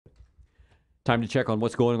Time to check on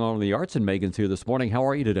what's going on in the arts, and Megan's here this morning. How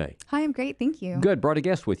are you today? Hi, I'm great. Thank you. Good. Brought a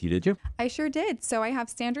guest with you, did you? I sure did. So I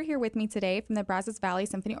have Sandra here with me today from the Brazos Valley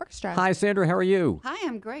Symphony Orchestra. Hi, Sandra. How are you? Hi,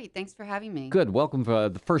 I'm great. Thanks for having me. Good. Welcome for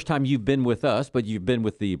the first time you've been with us, but you've been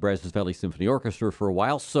with the Brazos Valley Symphony Orchestra for a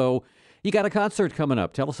while. So you got a concert coming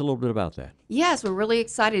up. Tell us a little bit about that. Yes, we're really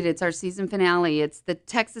excited. It's our season finale. It's the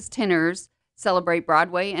Texas Tenors Celebrate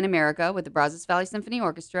Broadway and America with the Brazos Valley Symphony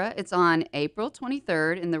Orchestra. It's on April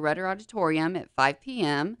 23rd in the Rudder Auditorium at 5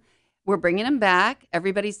 p.m. We're bringing them back.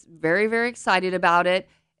 Everybody's very, very excited about it.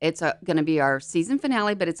 It's going to be our season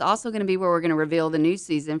finale, but it's also going to be where we're going to reveal the new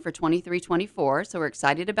season for 23-24. So we're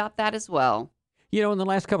excited about that as well. You know, in the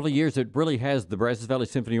last couple of years, it really has, the Brazos Valley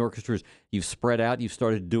Symphony Orchestras, you've spread out, you've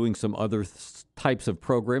started doing some other types of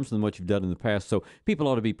programs than what you've done in the past, so people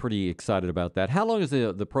ought to be pretty excited about that. How long does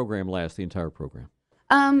the program last, the entire program?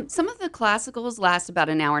 Some of the classicals last about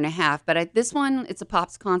an hour and a half, but this one, it's a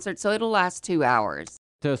pops concert, so it'll last 2 hours.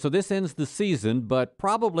 So this ends the season, but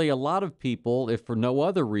probably a lot of people, if for no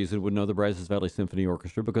other reason, would know the Brazos Valley Symphony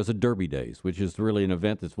Orchestra because of Derby Days, which is really an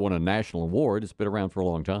event that's won a national award. It's been around for a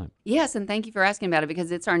long time. Yes, and thank you for asking about it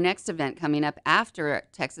because it's our next event coming up after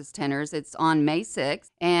Texas Tenors. It's on May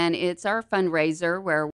 6th, and it's our fundraiser where